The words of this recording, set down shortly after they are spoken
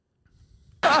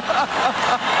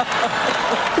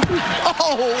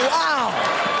Oh, wow.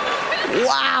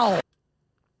 Wow.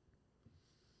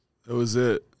 That was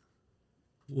it.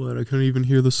 What? I couldn't even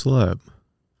hear the slap.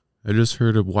 I just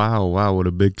heard a wow, what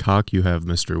a big cock you have,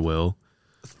 Mr. Will.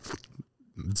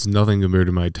 It's nothing compared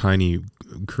to my tiny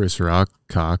Chris Rock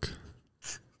cock.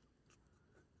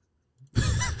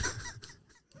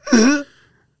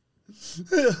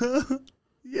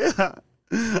 Yeah.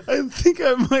 I think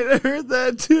I might have heard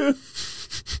that too.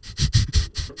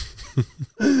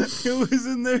 It was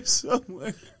in there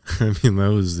somewhere. I mean,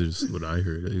 that was just what I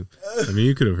heard. I mean,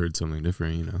 you could have heard something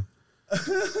different, you know.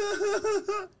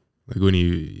 Like when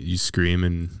you scream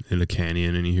in a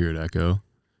canyon and you hear it echo.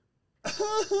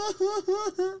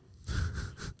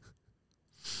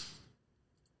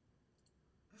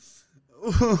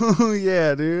 Oh,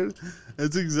 yeah, dude.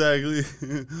 That's exactly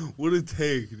what a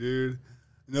take, dude.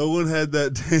 No one had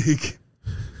that take.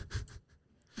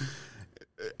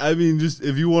 I mean, just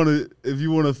if you want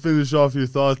to finish off your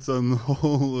thoughts on the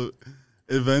whole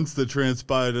events that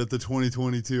transpired at the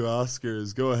 2022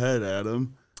 Oscars, go ahead,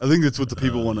 Adam. I think that's what the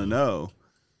people want to know.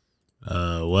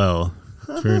 Well,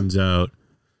 turns out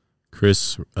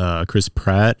Chris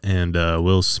Pratt and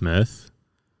Will Smith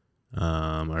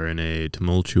are in a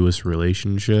tumultuous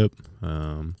relationship.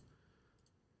 I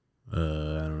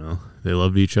don't know. They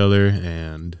loved each other,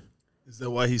 and is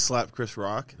that why he slapped Chris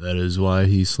Rock? That is why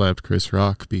he slapped Chris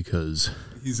Rock, because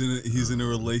he's in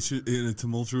a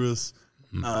tumultuous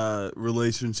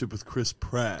relationship with Chris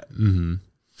Pratt, and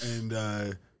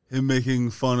him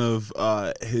making fun of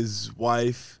his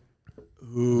wife,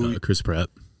 who Chris Pratt,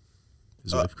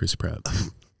 his wife, Chris Pratt.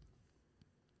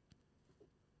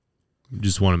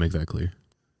 Just want to make that clear.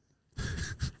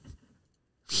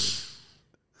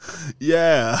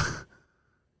 Yeah.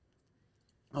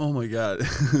 Oh my God.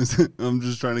 I'm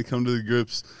just trying to come to the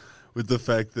grips with the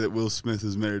fact that Will Smith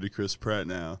is married to Chris Pratt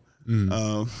now.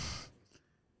 And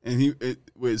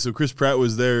so Chris Pratt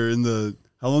was there in the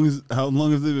how long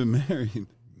have they been married?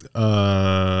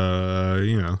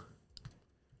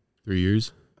 3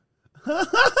 years.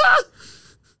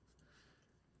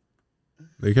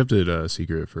 They kept it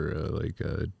secret for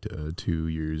 2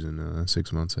 years and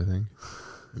 6 months, I think.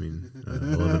 I mean,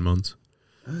 11 months.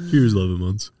 2 years, 11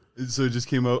 months. So it just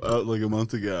came out like a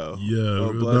month ago. Yeah,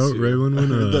 right when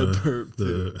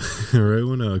right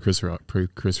when Chris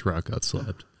Rock got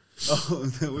slapped. Oh,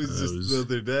 that was the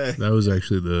other day. That was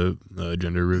actually the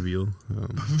gender reveal.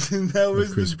 That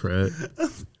was Chris Pratt.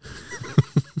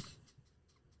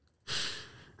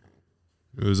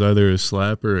 It was either a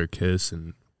slap or a kiss,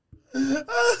 and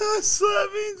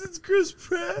slap means it's Chris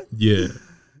Pratt. Yeah,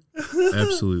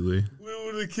 absolutely. Where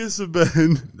would a kiss have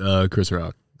been? Chris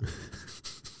Rock.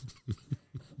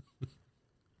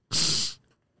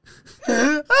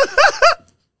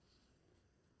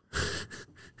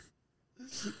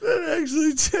 That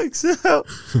actually checks out.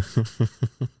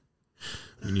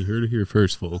 And you heard it here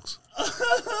first, folks.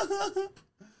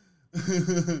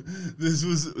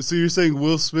 So you're saying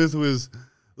Will Smith was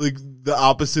like the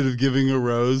opposite of giving a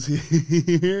rose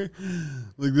here?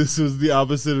 Like this was the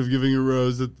opposite of giving a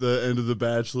rose at the end of The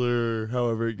Bachelor, or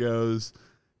however it goes,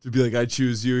 to be like, I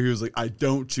choose you. He was like, I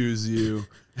don't choose you.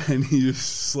 And he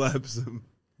just slaps him.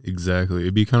 Exactly.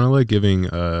 It'd be kind of like giving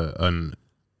a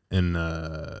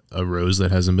rose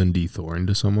that hasn't been dethorned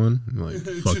to someone. Like,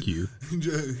 fuck you.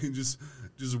 Just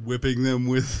whipping them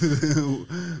with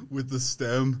the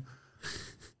stem.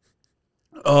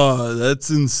 Oh,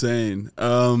 that's insane.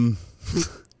 Can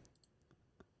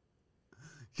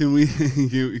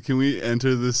we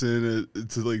enter this in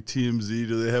to like TMZ?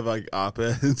 Do they have like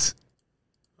op-eds?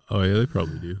 Oh yeah, they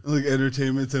probably do. Like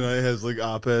Entertainment Tonight has like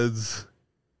op-eds.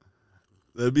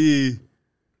 That'd be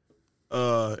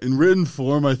in written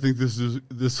form. I think this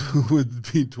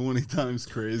would be 20 times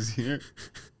crazier.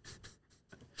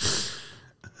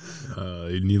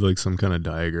 You need like some kind of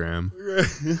diagram. Right.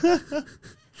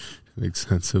 Make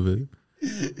sense of it.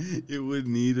 It would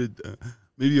need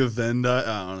maybe a Venn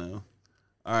diagram. I don't know.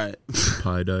 All right.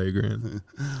 Pie diagram.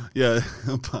 Yeah,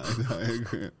 a pie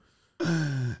diagram.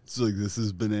 It's like, this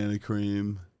is banana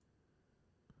cream.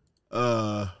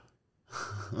 So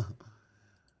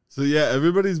yeah,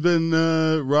 everybody's been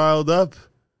riled up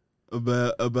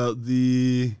about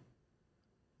the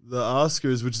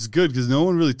Oscars, which is good because no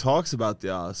one really talks about the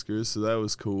Oscars, so that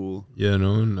was cool. Yeah,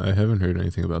 I haven't heard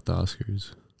anything about the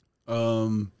Oscars.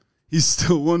 He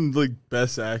still won like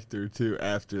Best Actor too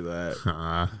after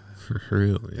that.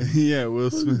 Really? Yeah,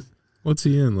 Will Smith. What's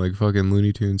he in? Like fucking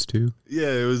Looney Tunes too?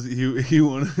 Yeah, it was he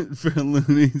won it for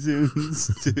Looney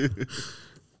Tunes too.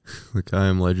 Like I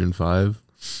Am Legend 5.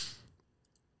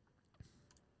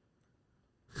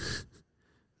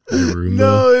 Roomba?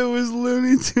 No, it was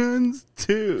Looney Tunes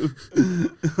 2.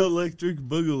 Electric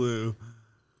Boogaloo.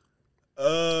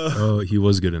 Oh, he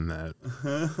was good in that.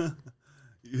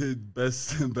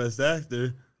 Best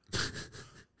actor.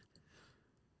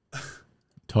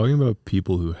 Talking about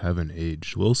people who haven't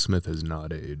aged, Will Smith has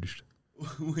not aged.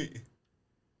 Wait.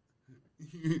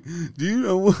 Do you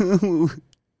know?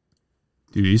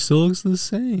 Dude, he still looks the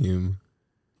same.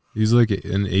 He's like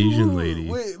an Asian lady.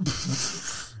 Wait.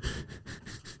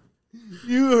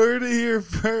 You heard it here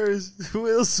first.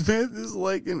 Will Smith is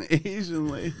like an Asian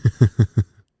lady.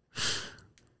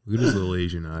 Look at his little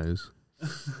Asian eyes.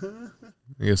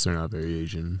 I guess they're not very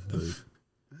Asian, but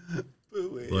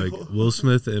Wait, like Will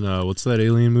Smith in what's that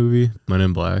alien movie? Men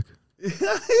in Black.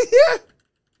 Yeah.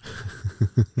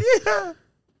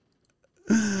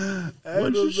 Why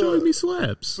don't you showing me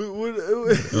slaps? Oh,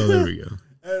 there we go.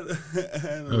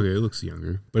 Okay, it looks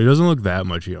younger, but he doesn't look that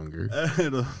much younger.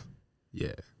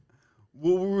 Yeah.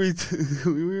 What were we?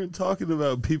 We were talking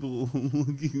about people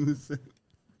looking the same.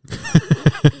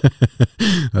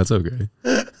 That's okay.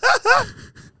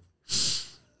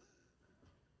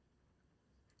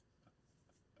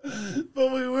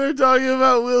 But we were talking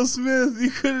about Will Smith.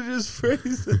 You could have just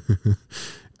phrased it.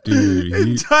 Dude,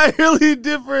 entirely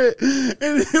different, and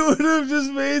it would have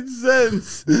just made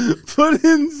sense. But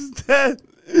instead,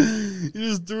 you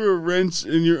just threw a wrench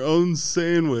in your own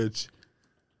sandwich.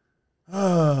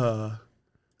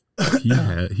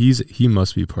 He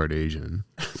must be part Asian,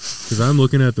 because I'm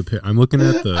looking at the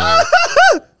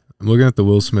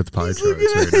Will Smith pie charts right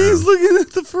now. He's looking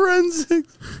at the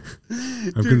forensics.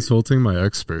 I'm consulting my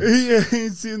experts. Yeah,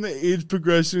 he's seeing the age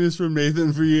progression is from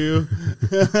Nathan for you.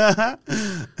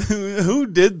 Who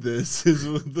did this? Is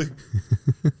what the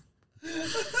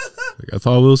I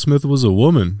thought Will Smith was a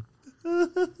woman.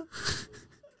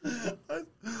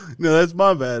 No, that's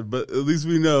my bad. But at least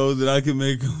we know that I can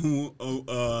make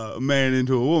a man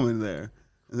into a woman there.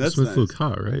 And that's Smith nice. looked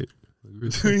hot, right?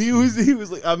 he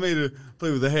was like, I made her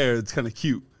play with the hair. It's kind of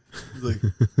cute. He's like,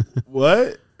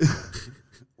 what?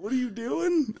 What are you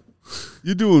doing?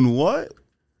 You doing what?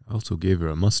 I also gave her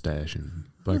a mustache and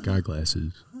black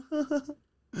eyeglasses.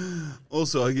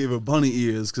 Also, I gave her bunny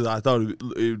ears because I thought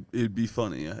it'd be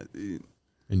funny.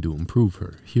 And to improve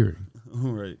her hearing.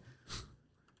 All right.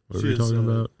 What are we talking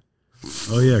about?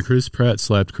 Oh, yeah, Chris Pratt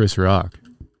slapped Chris Rock.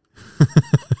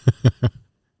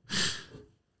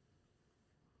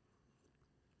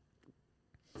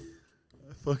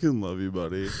 I fucking love you,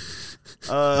 buddy.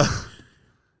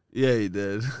 Yeah, he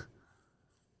did.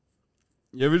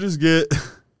 You ever just get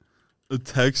a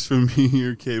text from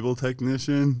your cable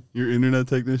technician, your internet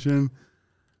technician?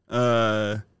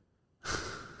 It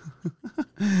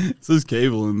says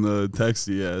cable in the text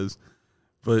he has,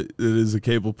 but it is a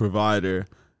cable provider.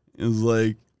 It's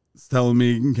like, it's telling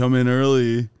me you can come in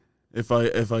early if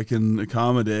I can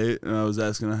accommodate, and I was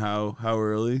asking how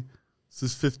early. It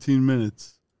says 15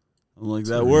 minutes. I'm like,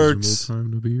 that works.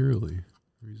 Time to be early.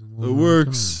 It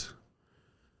works.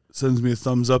 Sends me a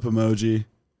thumbs up emoji.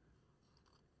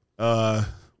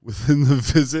 Within the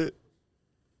visit,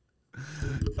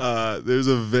 there's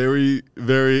a very,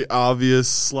 very obvious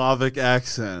Slavic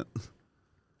accent.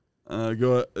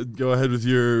 Go ahead with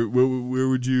your. Where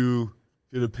would you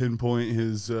get a pinpoint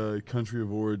his country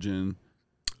of origin?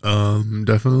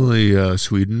 Definitely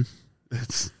Sweden.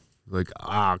 It's Like,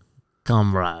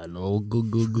 comrade, oh,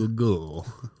 go.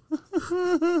 yeah,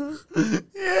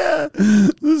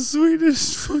 the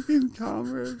Swedish fucking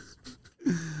comrades.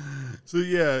 So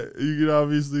yeah, you can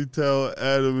obviously tell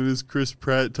Adam in his Chris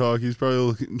Pratt talk. He's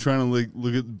probably trying to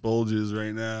look at bulges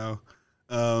right now.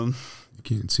 You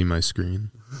can't see my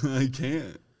screen. I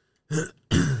can't.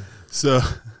 So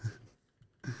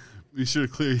be sure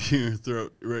to clear your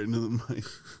throat right into the mic.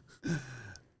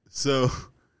 So,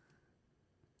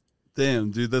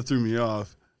 damn, dude, that threw me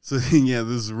off. So yeah,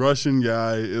 this Russian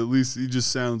guy, at least he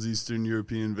just sounds Eastern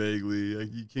European vaguely.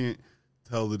 Like, you can't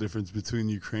tell the difference between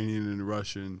Ukrainian and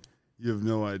Russian. You have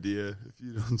no idea if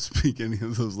you don't speak any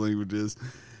of those languages.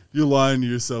 You're lying to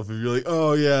yourself if you're like,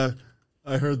 oh yeah,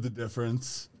 I heard the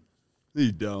difference. No,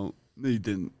 you don't. No, you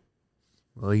didn't.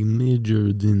 I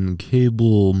majored in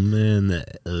cable man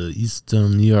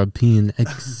Eastern European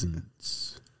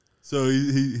accents. So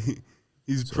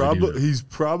he's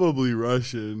probably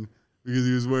Russian because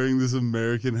he was wearing this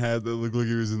American hat that looked like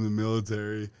he was in the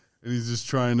military, and he's just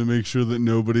trying to make sure that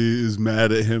nobody is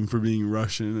mad at him for being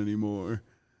Russian anymore.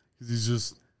 Because he's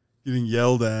just getting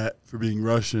yelled at for being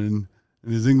Russian,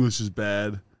 and his English is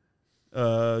bad.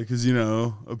 Because,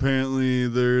 apparently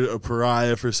they're a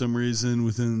pariah for some reason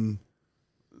within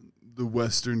the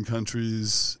Western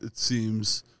countries, it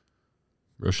seems.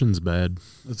 Russian's bad.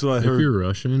 That's what I If heard. you're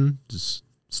Russian, just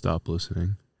stop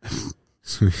listening.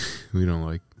 we don't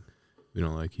like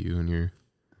you and your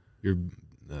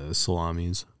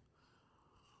salamis.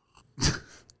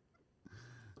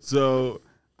 So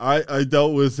I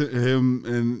dealt with him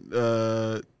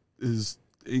and his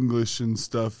English and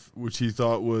stuff, which he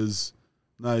thought was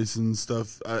nice and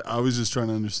stuff. I was just trying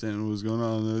to understand what was going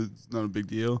on. It's not a big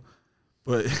deal.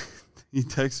 But he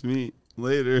texts me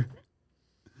later.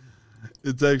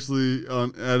 It's actually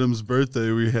on Adam's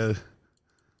birthday. We had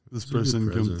this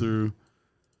person come through.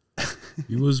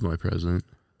 He was my present.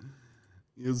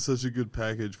 He had such a good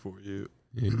package for you.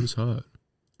 Yeah, he was hot.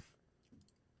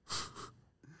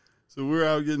 So we're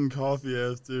out getting coffee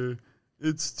after.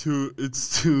 It's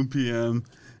 2 p.m.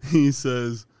 He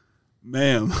says,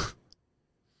 "Ma'am,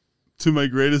 to my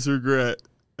greatest regret,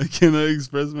 I cannot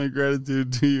express my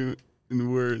gratitude to you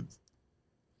in words.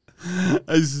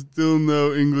 I still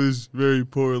know English very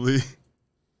poorly,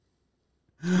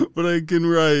 but I can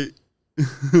write.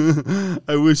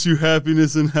 I wish you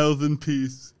happiness and health and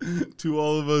peace to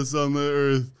all of us on the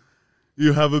earth.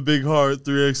 You have a big heart,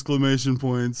 3 exclamation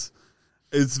points.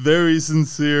 It's very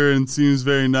sincere and seems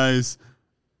very nice,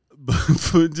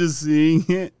 but just seeing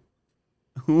it,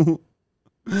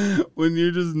 when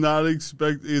you're just not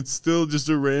expecting, it's still just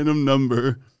a random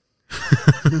number."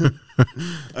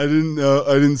 I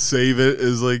didn't save it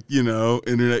as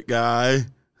internet guy.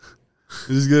 I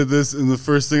just get this, and the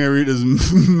first thing I read is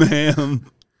 "ma'am."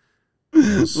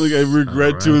 I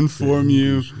regret to inform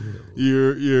you,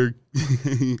 your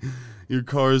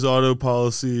car's auto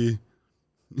policy.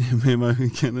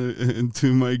 Ma'am,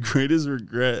 to my greatest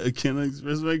regret, I cannot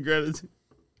express my gratitude.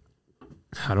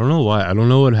 I don't know why. I don't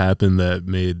know what happened that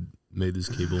made this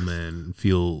cable man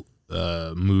feel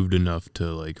moved enough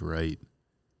to write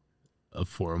a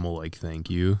formal thank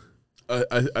you.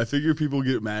 I figure people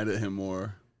get mad at him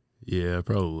more. Yeah,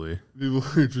 probably. People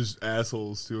are just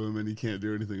assholes to him, and he can't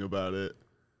do anything about it,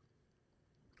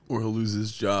 or he'll lose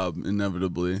his job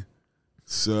inevitably.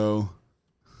 So,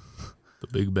 the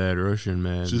big bad Russian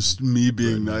man. just me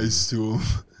being nice to him.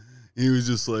 He was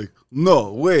just like,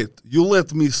 "No, wait, you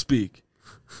let me speak."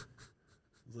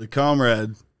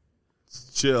 Comrade,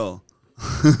 chill.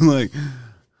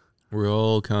 We're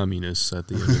all communists at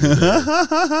the end of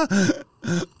the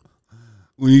day.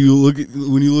 When you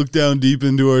look down deep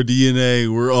into our DNA,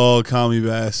 we're all commie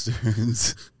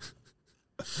bastards.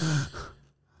 At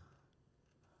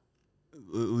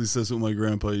least that's what my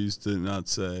grandpa used to not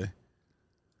say.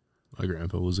 My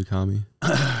grandpa was a commie.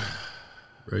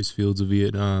 Rice fields of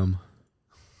Vietnam.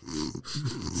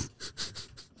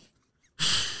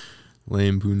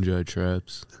 Lame Punjai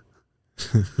traps.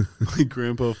 My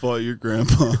grandpa fought your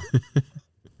grandpa.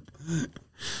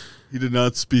 He did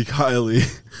not speak highly.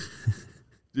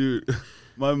 Dude,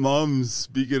 my mom's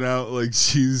speaking out like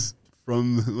she's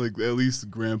from at least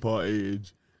grandma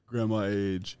age.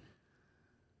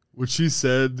 What she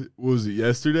said, what was it,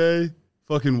 yesterday?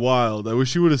 Fucking wild. I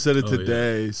wish she would have said it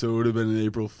today, so it would have been an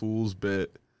April Fool's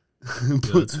bit. Yeah,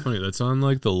 that's funny. That's on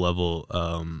the level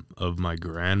of my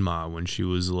grandma when she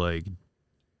was fucking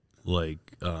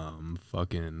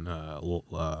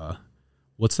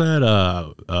what's that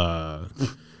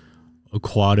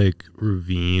aquatic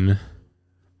ravine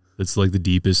that's the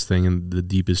deepest thing in the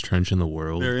deepest trench in the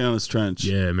world? Mariana's Trench.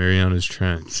 Yeah, Mariana's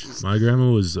Trench. My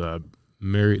grandma was the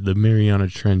Mariana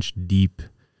Trench deep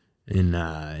in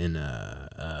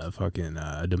fucking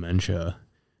dementia.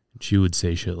 She would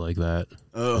say shit like that.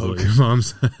 Oh, okay. Your mom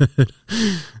said.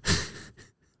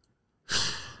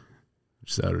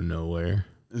 Just out of nowhere.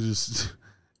 It's just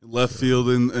left field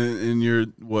in your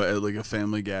at a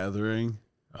family gathering.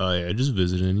 Oh yeah, just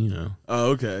visiting.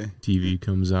 Oh, okay. TV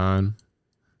comes on.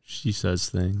 She says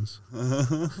things.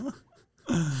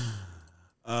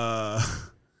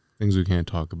 Things we can't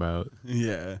talk about.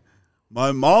 Yeah.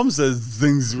 My mom says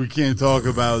things we can't talk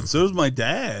about. So does my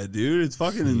dad, dude. It's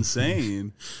fucking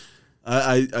insane.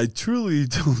 I truly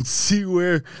don't see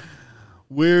where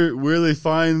they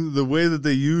find the way that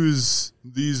they use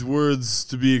these words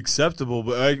to be acceptable.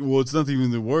 But it's not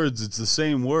even the words; it's the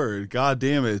same word. God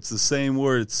damn it, it's the same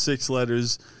word. It's 6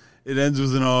 letters. It ends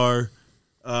with an R.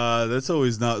 That's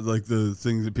always not the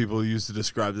thing that people use to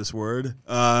describe this word.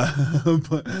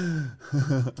 But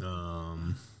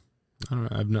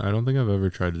I don't think I've ever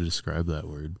tried to describe that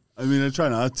word. I mean, I try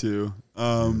not to.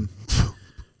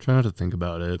 Try not to think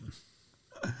about it.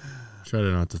 Try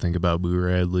not to think about Boo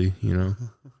Radley, He's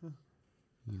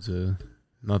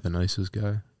not the nicest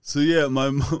guy. So yeah, my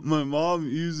mom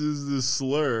uses this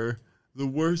slur, the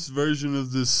worst version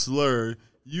of this slur.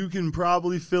 You can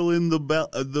probably fill in the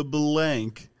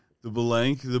blank,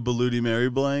 the Bloody Mary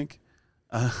blank.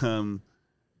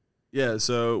 Yeah,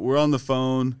 so we're on the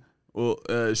phone. Well,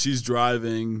 she's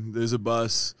driving. There's a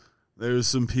bus. There's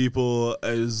some people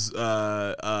as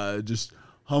just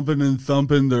humping and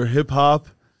thumping their hip hop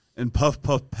and puff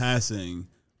puff passing.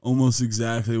 Almost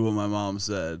exactly what my mom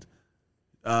said.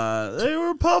 They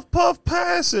were puff puff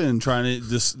passing, trying to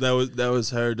just that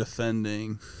was her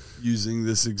defending using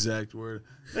this exact word.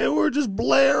 They were just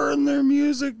blaring their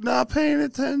music, not paying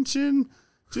attention.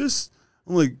 Just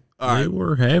I'm like, all They right,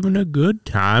 were having a good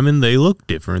time, and they look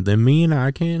different than me, and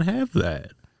I can't have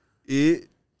that.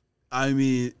 I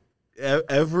mean,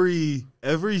 every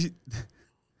it's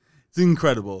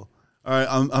incredible. All right,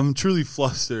 I'm truly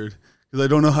flustered because I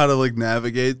don't know how to like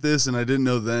navigate this, and I didn't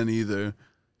know then either.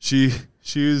 She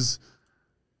was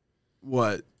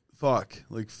what? Fuck,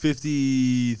 like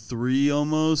 53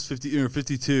 almost, 50 or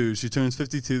 52. She turns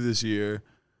 52 this year,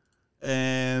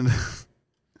 and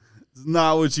it's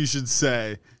not what you should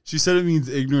say. She said it means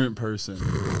ignorant person.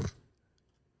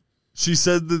 She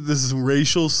said that this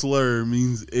racial slur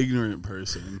means ignorant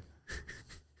person.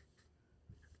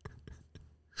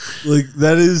 Like,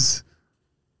 that is,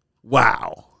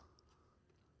 wow.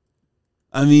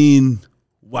 I mean,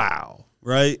 wow,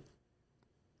 right?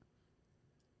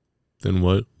 Then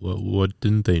what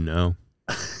didn't they know?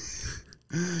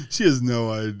 She has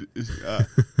no idea.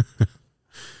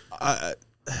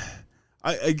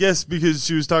 I guess because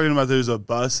she was talking about there's a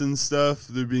bus and stuff,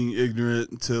 they're being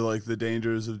ignorant to like the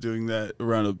dangers of doing that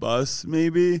around a bus.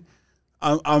 Maybe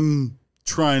I'm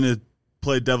trying to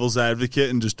play devil's advocate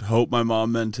and just hope my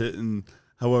mom meant it in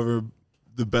however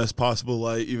the best possible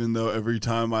light. Even though every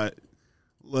time I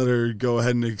let her go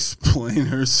ahead and explain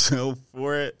herself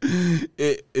for it,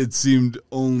 it seemed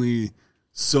only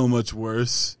so much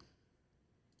worse.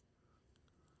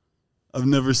 I've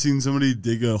never seen somebody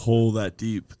dig a hole that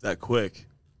deep, that quick.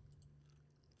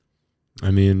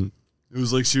 I mean, It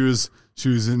was like she was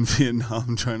in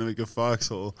Vietnam trying to make a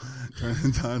foxhole, trying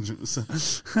to dodge him.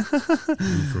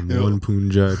 from one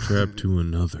Punjab trap to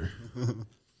another.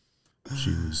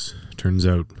 Turns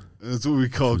out, That's what we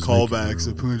call She was callbacks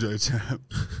making of Punjab trap.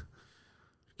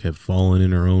 kept falling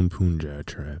in her own Punjab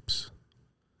traps.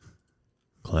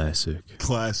 Classic.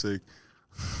 Classic.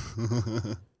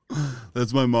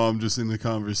 That's my mom just in the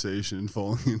conversation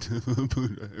falling into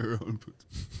her own poop.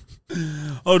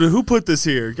 Oh, dude, who put this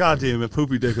here? God damn it,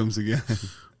 Poopy Dickums again.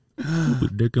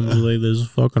 But Dickens laid this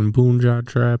fucking Punjab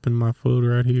trap in my foot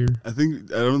right here. I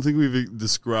don't think we've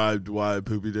described why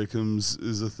Poopy Dickums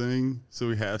is a thing, so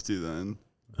we have to then.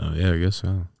 Oh yeah, I guess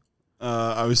so.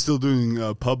 I was still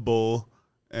doing Pub Bowl,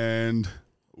 and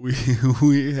we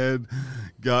had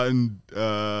gotten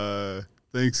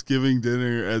Thanksgiving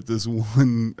dinner at this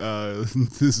one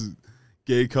this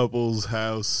gay couple's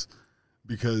house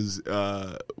because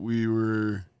we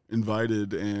were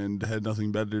invited and had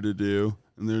nothing better to do,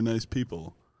 and they're nice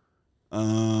people.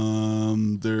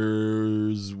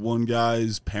 There's one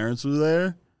guy's parents were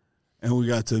there, and we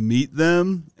got to meet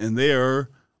them, and they are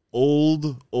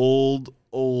old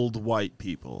white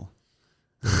people.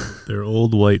 They're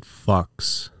old white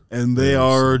fucks. And they Yeah,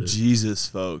 are said it. Jesus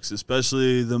folks,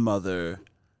 especially the mother.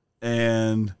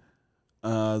 And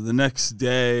the next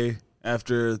day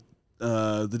after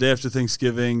the day after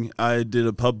Thanksgiving, I did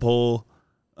a pub poll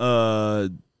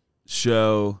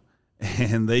show,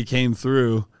 and they came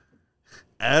through.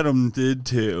 Adam did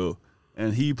too,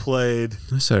 and he played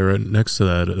I sat right next to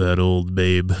that old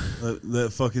babe,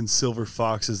 that fucking silver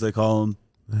fox, as they call him.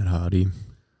 that hottie.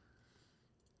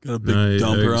 Got a big I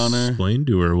dumper on her. explained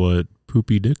to her what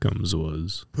Poopy Dickums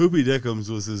was. Poopy Dickums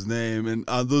was his name, and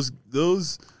those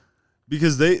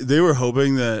because they were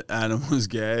hoping that Adam was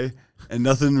gay, and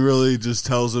nothing really just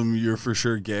tells them you're for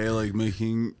sure gay, like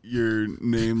making your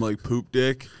name like Poop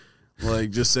Dick,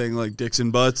 like just saying like dicks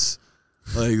and butts,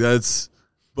 like that's.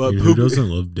 But Who Poopy, doesn't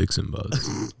love dicks and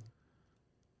butts?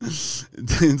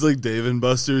 it's like Dave and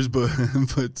Buster's, but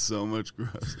so much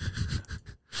gross.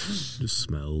 Just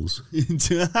smells.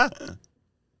 You're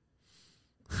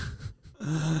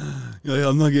like,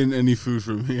 I'm not getting any food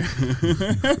from here.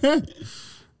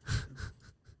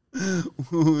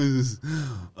 What is this?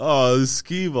 Oh, the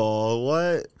skee ball.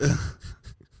 What?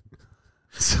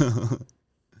 So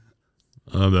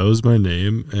That was my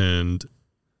name, and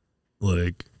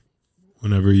like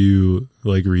whenever you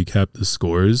like recap the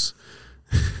scores,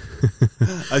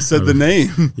 I said the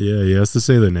name. yeah, he has to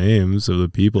say the names of the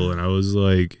people, and I was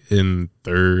like in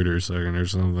third or second or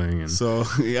something, and So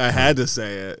I had to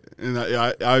say it, and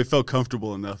I felt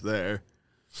comfortable enough there.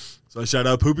 So I shout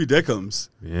out Poopy Dickums.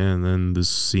 yeah, and then this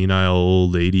senile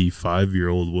old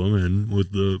 85-year-old woman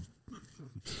with the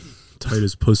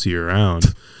tightest pussy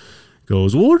around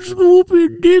goes, "What's Poopy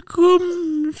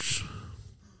Dickums?"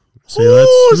 See, Who's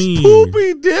that's me.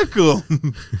 Poopy Dickum?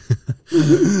 And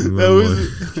That then,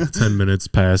 was- like, 10 minutes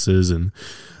passes and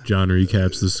John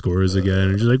recaps the scores again.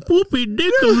 And she's like, "Poopy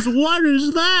Dickums, what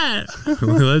is that?" I'm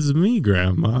like, "That's me,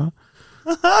 Grandma."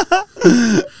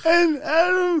 And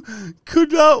Adam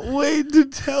could not wait to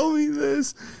tell me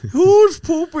this. Who's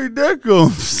Poopy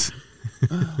Dickums?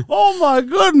 Oh my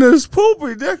goodness,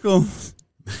 Poopy Dickums.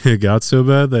 It got so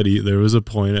bad that there was a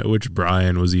point at which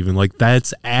Brian was even like,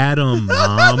 "That's Adam,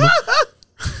 Mom."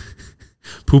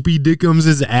 Poopy Dickums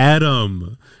is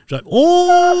Adam. She's like,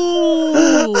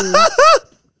 "Oh."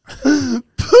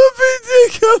 Poopy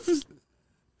Dickums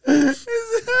is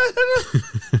Adam.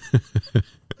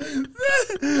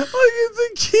 Like it's a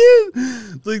kid.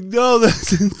 It's like, no,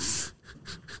 that's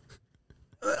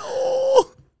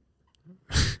oh.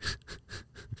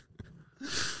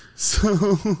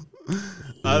 So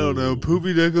I don't know.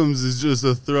 Poopy Dickums is just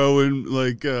a throw in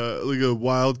like a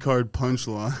wild card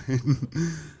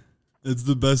punchline. It's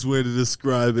the best way to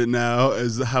describe it now,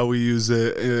 as how we use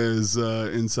it as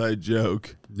inside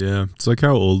joke. Yeah, it's like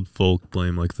how old folk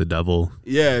blame like the devil.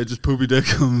 Yeah, just Poopy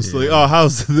Dickums. Yeah. Like, oh, how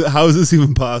is this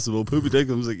even possible? Poopy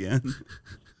Dickums again.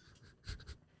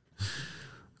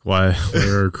 Why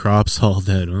are crops all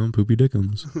dead? Oh, Poopy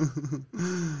Dickums.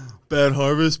 Bad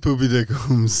harvest, Poopy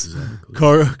Dickums.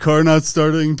 Exactly. Car not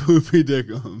starting, Poopy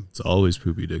Dickums. It's always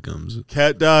Poopy Dickums.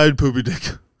 Cat died, Poopy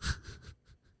Dickums.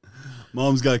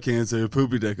 Mom's got cancer,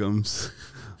 Poopy Dickums.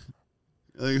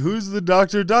 Like, who's the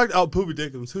doctor? Oh, Poopy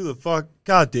Dickums. Who the fuck?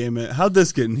 God damn it. How'd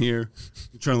this get in here?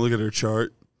 I'm trying to look at her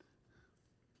chart.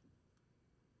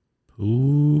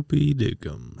 Poopy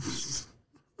Dickums.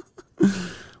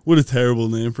 What a terrible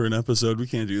name for an episode. We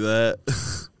can't do that.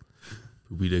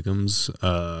 Poopy Dickums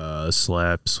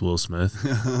slaps Will Smith.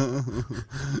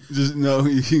 Just no,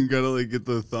 you gotta like get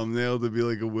the thumbnail to be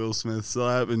like a Will Smith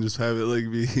slap and just have it like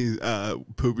be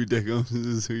Poopy Dickums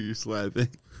is who you're slapping.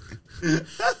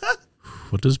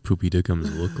 What does Poopy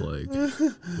Dickums look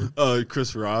like?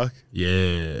 Chris Rock.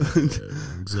 Yeah,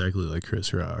 exactly like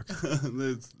Chris Rock.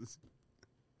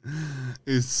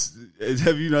 It's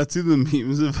have you not seen the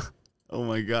memes of? Oh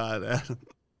my god, Adam.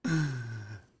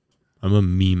 I'm a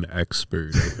meme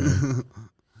expert. Okay?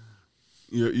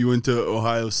 You went to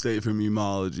Ohio State for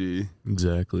memology.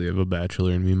 Exactly. I have a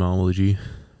bachelor in memology.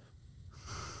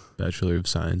 Bachelor of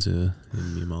Science in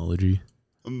memology.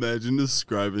 Imagine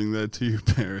describing that to your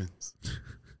parents.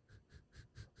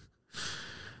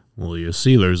 Well, you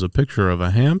see, there's a picture of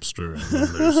a hamster, and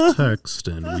then there's text,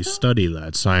 and we study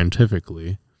that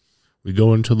scientifically. We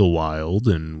go into the wild,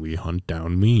 and we hunt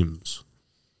down memes.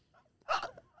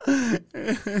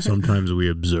 Sometimes we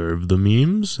observe the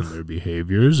memes and their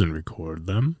behaviors and record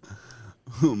them.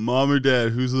 Mom or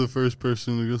dad, who's the first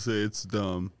person to go say it's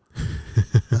dumb?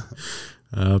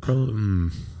 Probably.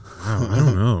 I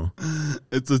don't know.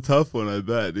 It's a tough one, I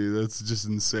bet, dude. That's just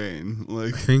insane.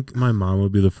 Like, I think my mom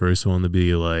would be the first one to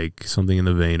be like something in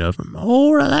the vein of,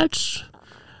 "Oh,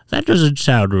 that doesn't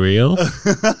sound real." that's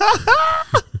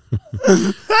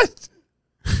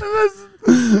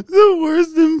the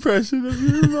worst impression of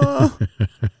your mom.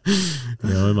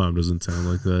 Yeah, my mom doesn't sound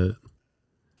like that.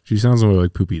 She sounds more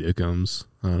like Poopy Dickums,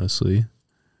 honestly.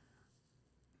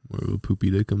 More of a Poopy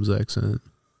Dickums accent.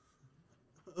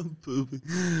 Poopy.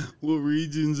 What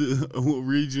region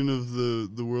of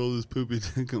the world is Poopy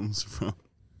Dickums from?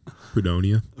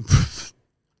 Fredonia.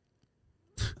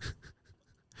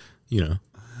 You know.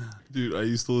 Dude, I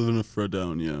used to live in a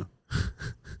Fredonia.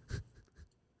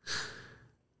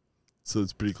 So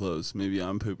it's pretty close. Maybe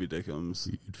I'm Poopy Dickums.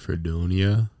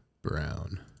 Fredonia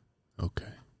Brown. Okay.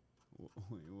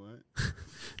 Wait, what?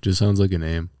 Just sounds like a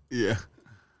name. Yeah.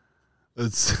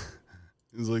 It's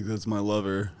like that's my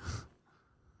lover.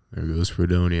 There goes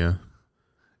Fredonia.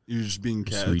 You're just being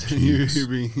Sweet you're cheeks.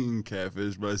 being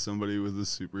catfished by somebody with a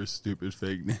super stupid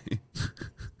fake name.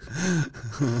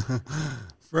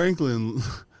 Franklin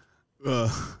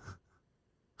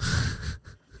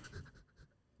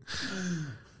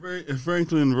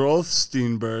Franklin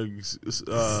Rothsteinberg's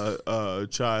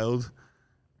child.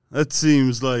 That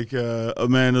seems like a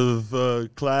man of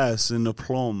class and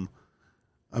aplomb.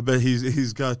 I bet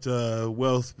he's got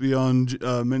wealth beyond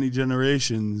many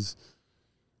generations.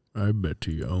 I bet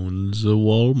he owns a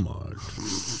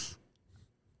Walmart.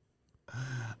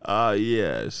 Ah,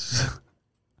 yes.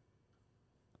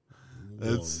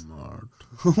 That's Walmart.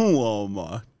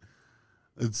 Walmart.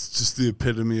 It's just the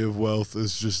epitome of wealth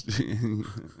is just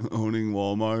owning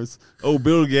Walmarts. Oh,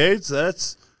 Bill Gates,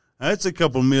 that's a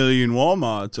couple million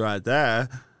Walmarts right there.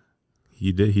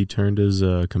 He turned his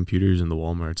computers into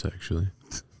Walmarts, actually.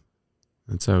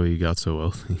 That's how he got so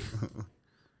wealthy.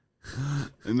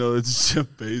 No, it's Jeff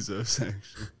Bezos,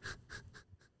 actually.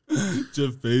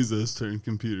 Jeff Bezos turned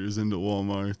computers into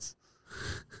Walmarts.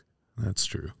 That's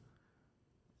true.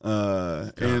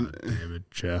 And Damn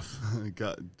it, Jeff.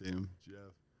 God damn, Jeff.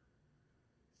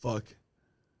 Fuck.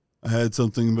 I had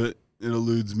something, but it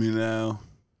eludes me now.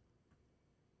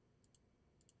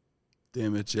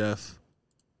 Damn it, Jeff.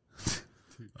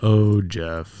 Oh,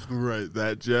 Jeff. Right,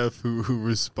 that Jeff who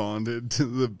responded to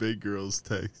the big girl's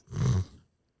text.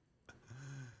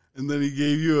 And then he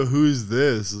gave you a who's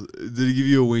this? Did he give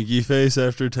you a winky face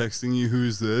after texting you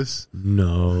who's this?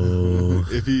 No.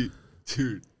 Dude.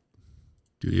 Dude,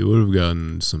 you would have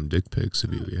gotten some dick pics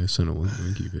if you sent a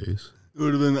winky face. It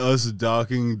would have been us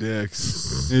docking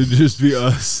dicks. It'd just be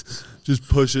us just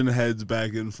pushing heads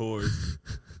back and forth.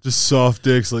 Just soft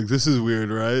dicks. Like, this is weird,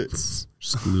 right? Just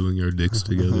gluing our dicks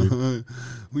together.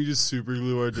 We just super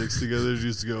glue our dicks together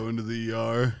just to go into the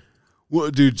ER. Well,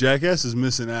 dude, Jackass is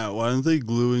missing out. Why aren't they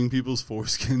gluing people's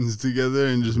foreskins together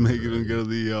and just making them go to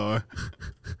the ER?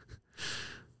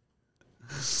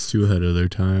 It's too ahead of their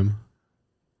time.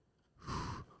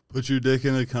 Put your dick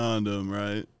in a condom,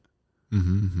 right?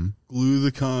 Mm-hmm. Glue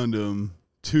the condom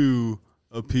to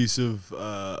a piece of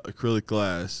acrylic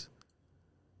glass.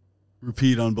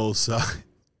 Repeat on both sides.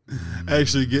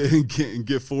 Actually,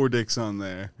 get 4 dicks on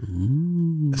there.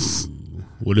 Ooh.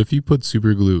 What if you put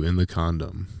super glue in the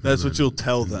condom? That's what you'll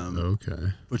tell them.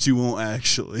 Okay. But you won't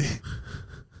actually.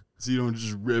 So you don't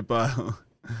just rip out.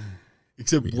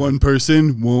 Except one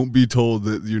person won't be told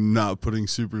that you're not putting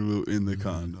super glue in the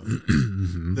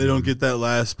condom. They don't get that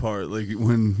last part. Like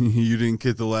when you didn't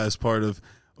get the last part of,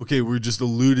 okay, we're just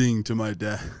alluding to my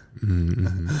death.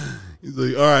 He's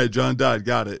like, all right, John died.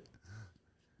 Got it.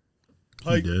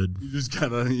 Like, He did. You just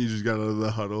got out of the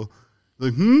huddle.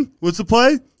 Like, what's the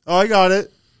play? Oh, I got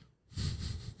it.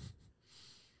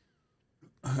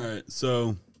 All right,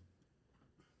 so,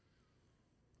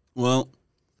 well,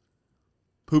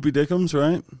 Poopy Dickums,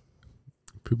 right?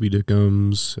 Poopy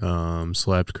Dickums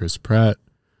slapped Chris Pratt,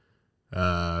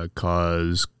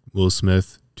 caused Will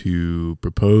Smith to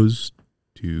propose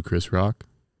to Chris Rock,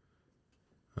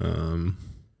 because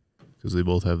they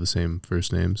both have the same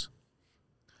first names.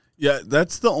 Yeah,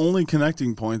 that's the only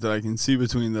connecting point that I can see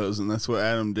between those, and that's what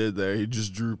Adam did there. He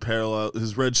just drew parallel.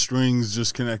 His red strings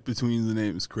just connect between the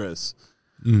names Chris.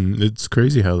 It's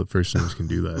crazy how the first names can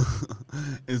do that.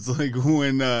 It's like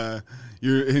when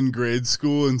you're in grade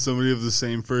school and somebody of the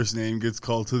same first name gets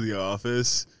called to the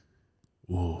office.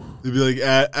 Whoa. They'd be like,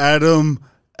 Adam,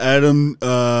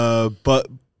 but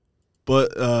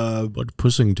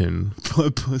Pussington.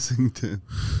 Bud Pussington.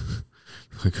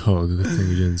 Like, oh, good thing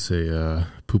you didn't say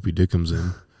Poopy Dickums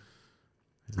in.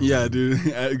 Yeah, dude.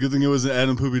 Good thing it wasn't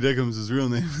Adam Poopy Dickums, his real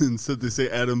name. Instead, they say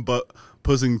Adam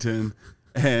Pussington.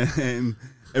 And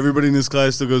everybody in this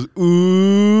class still goes,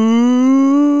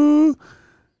 ooh.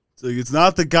 It's like, it's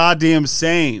not the goddamn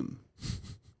same.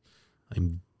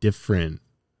 I'm different.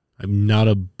 I'm not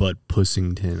a butt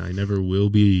Pussington. I never will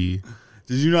be.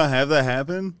 Did you not have that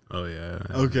happen? Oh, yeah.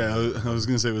 Okay, I was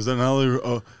going to say, was that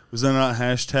not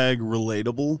hashtag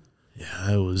relatable?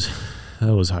 Yeah,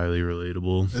 that was highly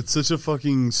relatable. It's such a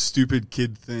fucking stupid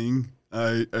kid thing.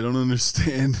 I don't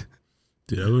understand.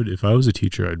 Dude, if I was a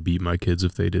teacher, I'd beat my kids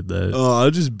if they did that. Oh,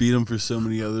 I'll just beat them for so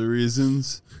many other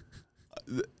reasons.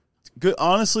 Good,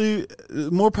 honestly,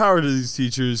 more power to these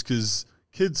teachers because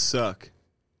kids suck.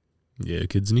 Yeah,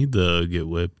 kids need to get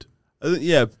whipped.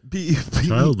 Yeah,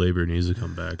 Child labor needs to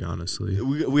come back, honestly.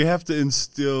 We have to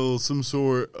instill some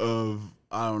sort of,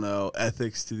 I don't know,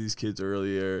 ethics to these kids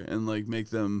earlier and like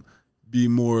make them be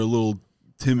more a little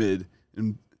timid.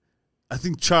 And I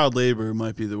think child labor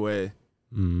might be the way.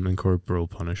 And corporal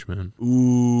punishment.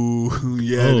 Ooh,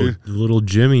 yeah, oh, dude. Little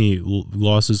Jimmy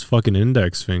lost his fucking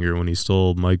index finger when he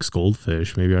stole Mike's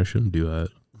goldfish. Maybe I shouldn't do that.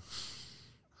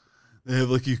 They have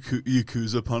like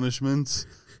Yakuza punishments.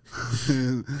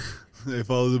 They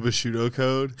follow the Bushido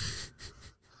code.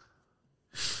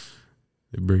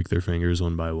 They break their fingers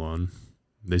one by one.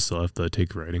 They still have to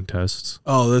take writing tests.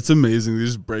 Oh, that's amazing. They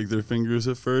just break their fingers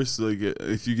at first. Like,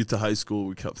 if you get to high school,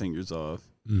 we cut fingers off.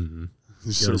 Mm-hmm.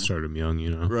 You gotta start them young,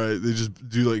 you know. Right. They just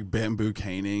do like bamboo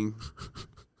caning.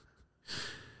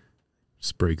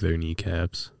 Just break their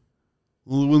kneecaps.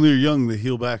 Well, when they're young, they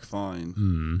heal back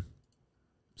fine.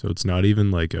 So it's not even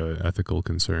like a ethical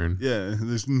concern. Yeah,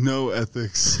 there's no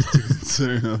ethics to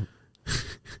concern of.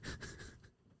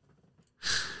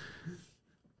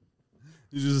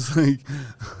 You're just like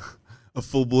a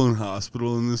full-blown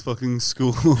hospital in this fucking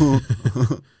school.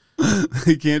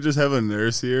 They can't just have a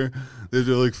nurse here. They have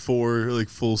like 4 like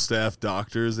full staff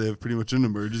doctors. They have pretty much an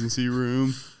emergency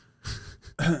room.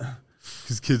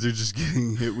 Because kids are just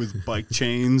getting hit with bike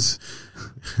chains.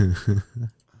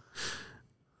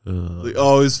 Like,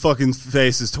 oh, his fucking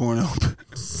face is torn open.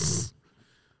 Let's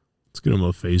get him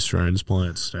a face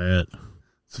transplant stat.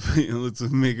 Let's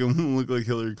make him look like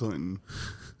Hillary Clinton.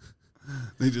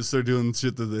 They just start doing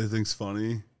shit that they think's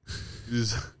funny.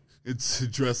 It's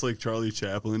dressed like Charlie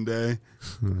Chaplin Day.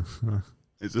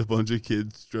 It's a bunch of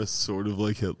kids dressed sort of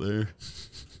like Hitler.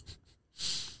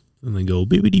 And they go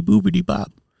bibbity boobity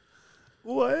bop.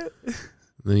 What?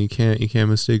 Then you can't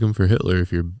mistake him for Hitler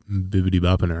if you're bibbity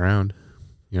bopping around.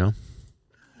 You know?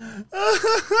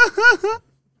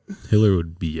 Hitler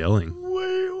would be yelling.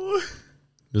 Wait, what?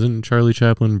 Isn't Charlie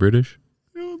Chaplin British?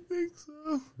 I don't think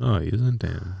so. Oh, he isn't.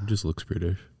 Damn, he just looks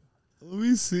British. Let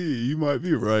me see. You might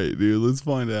be right, dude. Let's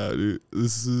find out, dude.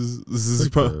 This is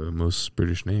Like probably the most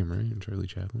British name, right? Charlie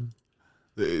Chaplin.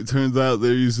 It turns out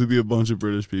there used to be a bunch of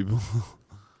British people.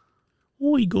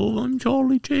 Oi, go! I'm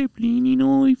Charlie Chaplin. You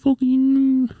know, I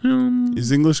fucking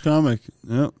He's English comic.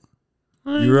 Yep.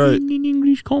 I'm You're right. in an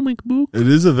English comic book. It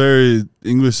is a very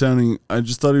English sounding. I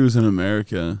just thought he was in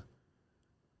America.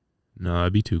 No,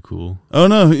 that'd be too cool. Oh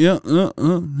no! Yeah.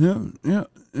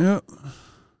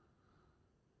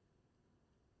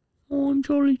 Oh, I'm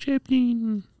Charlie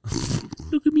Chaplin.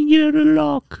 Look at me get out of the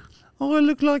lock. Oh, I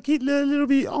look like Hitler a little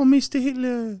bit. Oh, Mr.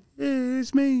 Hitler. Yeah,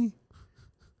 it's me.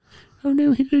 Oh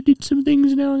no, Hitler did some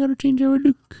things. Now I gotta change how I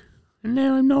look. And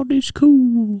now I'm not as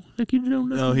cool. Like you don't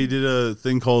know. No, he did a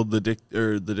thing called the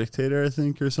Dictator, I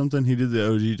think, or something. He did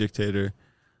the OG Dictator,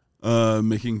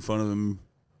 making fun of him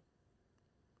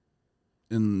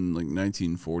in like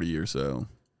 1940 or so.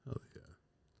 Oh yeah.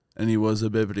 And he was a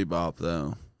bibbity bop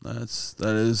though. That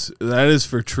is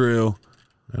for true.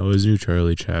 I always knew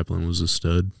Charlie Chaplin was a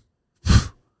stud.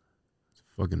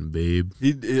 Fucking babe.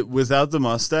 Without the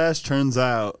mustache, turns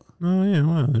out. Oh yeah,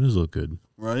 wow, that does look good.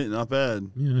 Right? Not bad.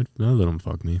 Yeah, I'll let him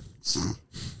fuck me.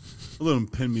 I'll let him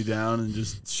pin me down and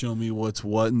just show me what's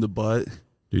what in the butt.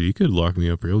 Dude, you could lock me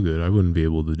up real good. I wouldn't be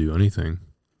able to do anything.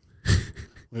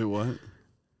 Wait, what?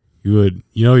 You would,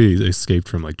 you know, he escaped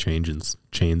from like chains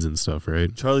and stuff,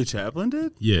 right? Charlie Chaplin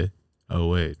did? Yeah. Oh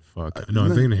wait, fuck. No, I'm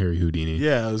thinking of Harry Houdini.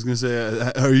 Yeah, I was gonna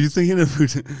say. Are you thinking of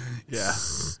Houdini? Yeah,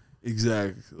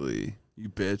 exactly. You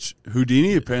bitch.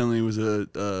 Houdini apparently was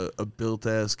a built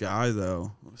ass guy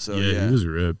though. So yeah, he was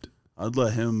ripped. I'd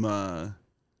let him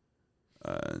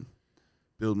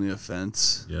build me a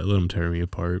fence. Yeah, let him tear me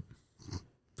apart.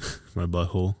 My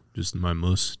butthole, just my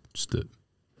muss.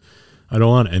 I don't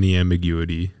want any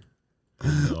ambiguity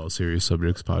in the All Serious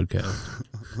Subjects podcast.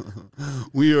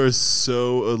 We are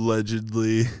so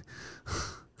allegedly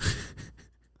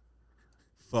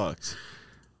fucked.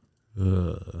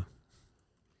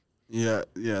 Yeah,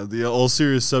 the All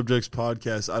Serious Subjects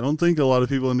podcast. I don't think a lot of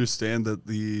people understand that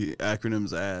the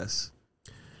acronym's ASS.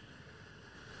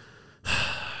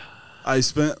 I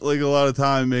spent like a lot of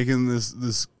time making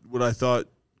this what I thought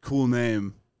cool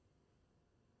name.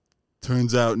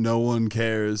 Turns out no one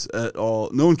cares at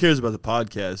all. No one cares about the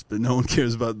podcast, but no one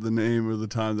cares about the name or the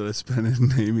time that I spent in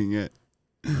naming it.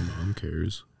 My mom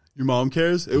cares. Your mom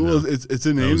cares? No, It's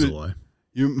a name. That was a lie.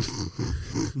 You.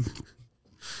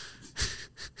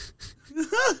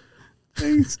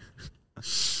 Thanks.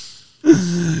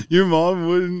 Your mom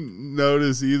wouldn't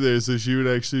notice either, so she would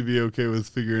actually be okay with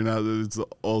figuring out that it's the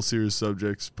All Serious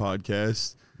Subjects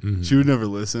podcast. Mm-hmm. She would never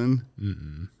listen.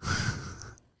 Mm-mm.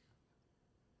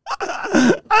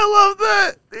 I love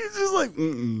that. He's just like,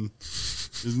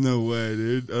 there's no way,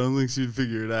 dude. I don't think she'd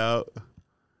figure it out.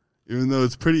 Even though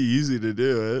it's pretty easy to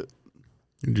do it.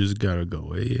 You just gotta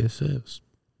go ASS.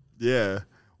 Yeah.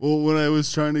 Well, when I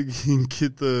was trying to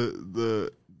get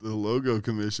the logo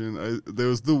commission, there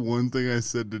was the one thing I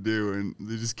said to do, and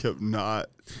they just kept not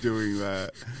doing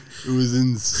that. It was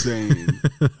insane.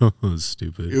 That was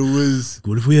stupid. It was.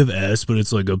 What if we have S, but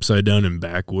it's like upside down and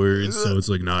backwards, so it's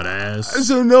like not ass?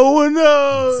 So no one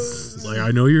knows. Like,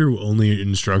 I know your only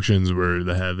instructions were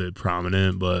to have it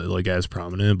prominent, but like as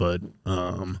prominent, but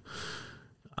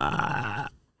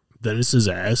then it says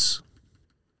ass.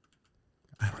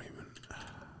 I don't even.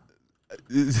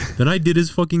 Then I did his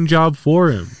fucking job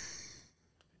for him,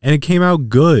 and it came out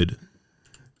good.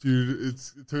 Dude,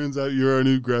 it turns out you're our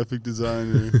new graphic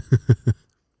designer.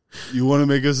 You want to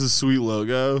make us a sweet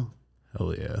logo?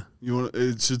 Hell yeah.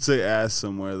 It should say ass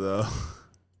somewhere though.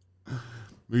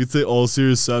 We could say All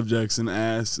Serious Subjects and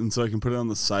ass, and so I can put it on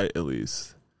the site at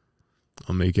least.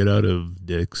 I'll make it out of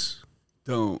dicks.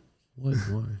 Don't. What?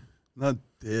 Why? Not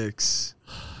dicks.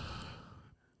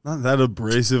 Not that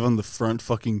abrasive on the front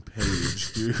fucking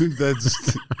page, dude.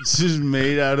 That's it's just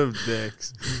made out of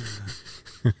dicks.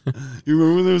 You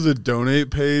remember when there was a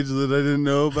donate page that I didn't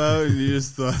know about, and you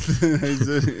just thought that I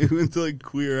said it went to like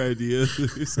queer ideas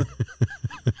or something?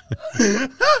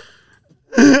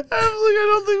 I was like, I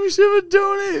don't think we should have a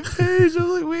donate page. I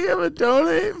was like, we have a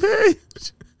donate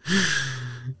page.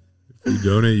 If you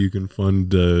donate, you can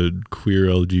fund queer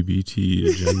LGBT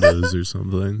agendas or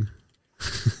something.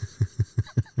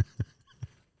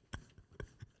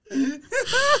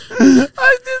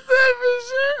 I did that for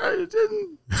sure. I didn't.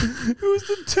 It was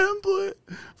the template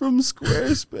from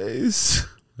Squarespace.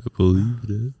 I believed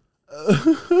it.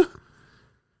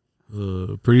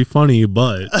 Pretty funny,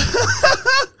 but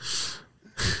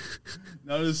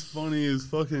Not as funny as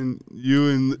fucking you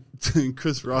and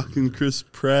Chris Rock and Chris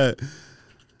Pratt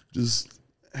just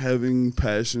having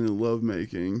passionate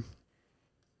lovemaking.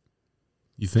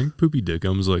 you think Poopy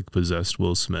Dickums like possessed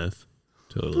Will Smith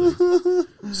to like,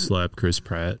 slap Chris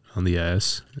Pratt on the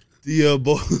ass? The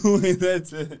boy,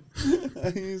 that's it. I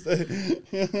used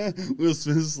that. Will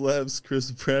Smith slaps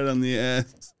Chris Pratt on the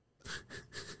ass.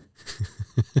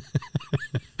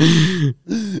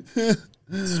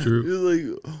 It's true. You're like,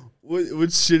 what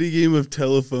shitty game of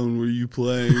telephone were you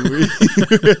playing? You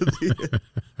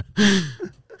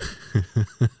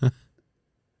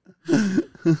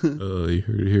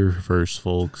heard it here first,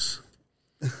 folks.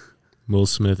 Will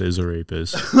Smith is a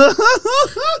rapist.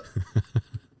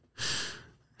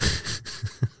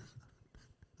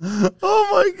 Oh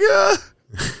my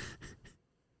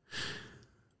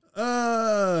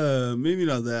god. Maybe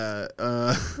not that.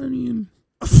 I mean,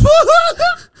 I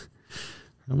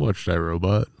watched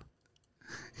iRobot.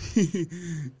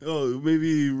 Oh,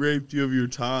 maybe he raped you of your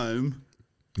time.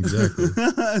 Exactly.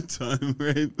 Time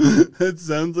rape. That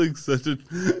sounds like such a.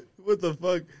 What the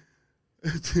fuck?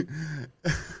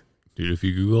 Dude, if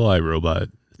you Google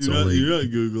iRobot, it's You're only not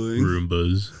Googling.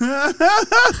 Roombas.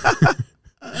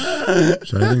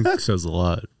 Which I think says a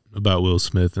lot about Will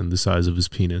Smith and the size of his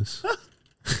penis.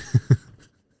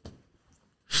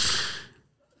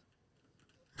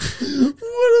 What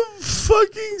a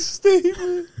fucking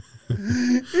statement.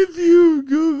 If you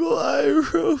Google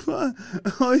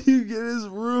iRobot, all you get is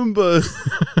Roombas.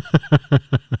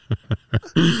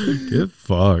 Get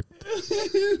fucked.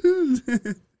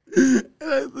 And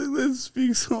I think that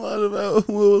speaks a lot about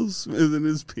Will Smith and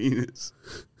his penis.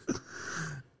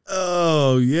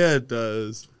 Oh, yeah, it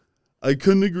does. I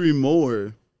couldn't agree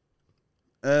more.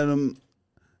 Adam,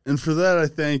 and for that, I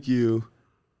thank you.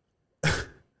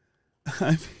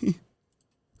 I mean...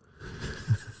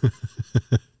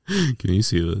 Can you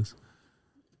see this?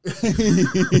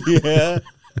 Yeah.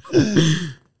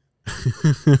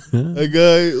 A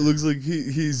guy looks like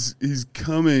he's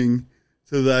coming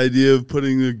to the idea of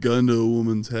putting a gun to a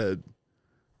woman's head.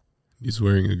 He's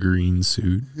wearing a green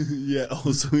suit. Yeah,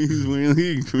 also he's wearing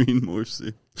a green morph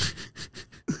suit.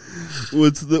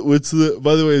 What's the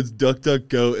by the way, it's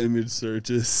DuckDuckGo image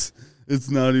searches. It's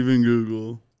not even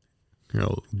Google. Here,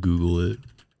 I'll Google it.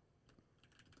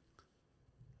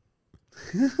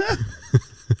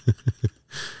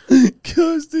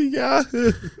 Goes to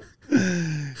Yahoo.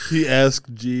 He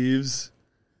asked Jeeves.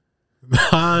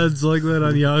 It's like that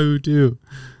on Yahoo too.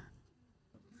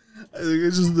 I think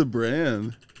it's just the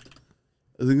brand.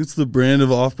 I think it's the brand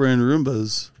of off-brand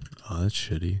Roombas. Oh, that's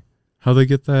shitty. How they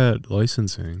get that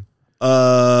licensing?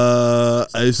 I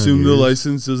assume the years.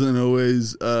 license doesn't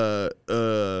always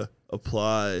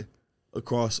apply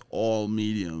across all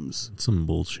mediums. That's some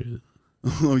bullshit.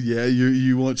 Oh yeah,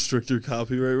 you want stricter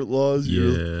copyright laws?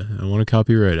 Yeah, I want to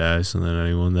copyright ass, and then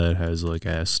anyone that has like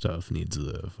ass stuff needs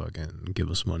to fucking give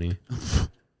us money.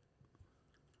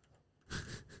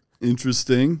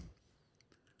 Interesting.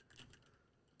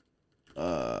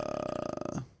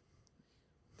 I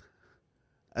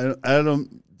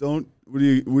don't. What do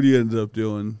you end up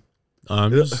doing?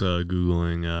 I'm just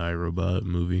googling iRobot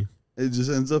movie. It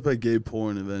just ends up at gay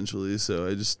porn eventually. So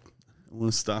I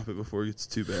want to stop it before it gets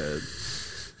too bad.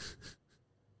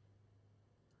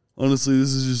 Honestly,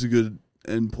 this is just a good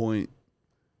end point.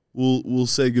 We'll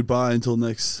say goodbye until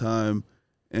next time.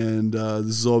 And this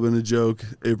has all been a joke.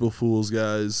 April Fools,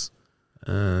 guys.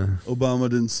 Obama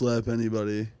didn't slap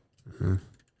anybody.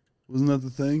 Wasn't that the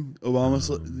thing?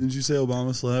 Didn't you say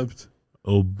Obama slapped?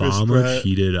 Obama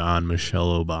cheated on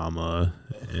Michelle Obama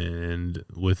and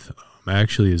with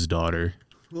actually his daughter.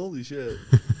 Holy shit.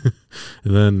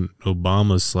 And then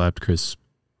Obama slapped Chris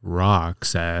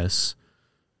Rock's ass.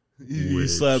 He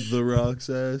slapped the Rock's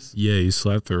ass? Yeah, he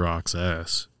slapped the Rock's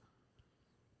ass.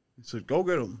 He said, go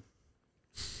get him.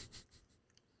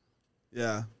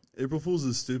 Yeah. April Fool's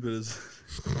is stupid as...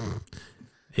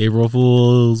 April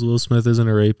Fools, Will Smith isn't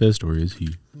a rapist, or is he?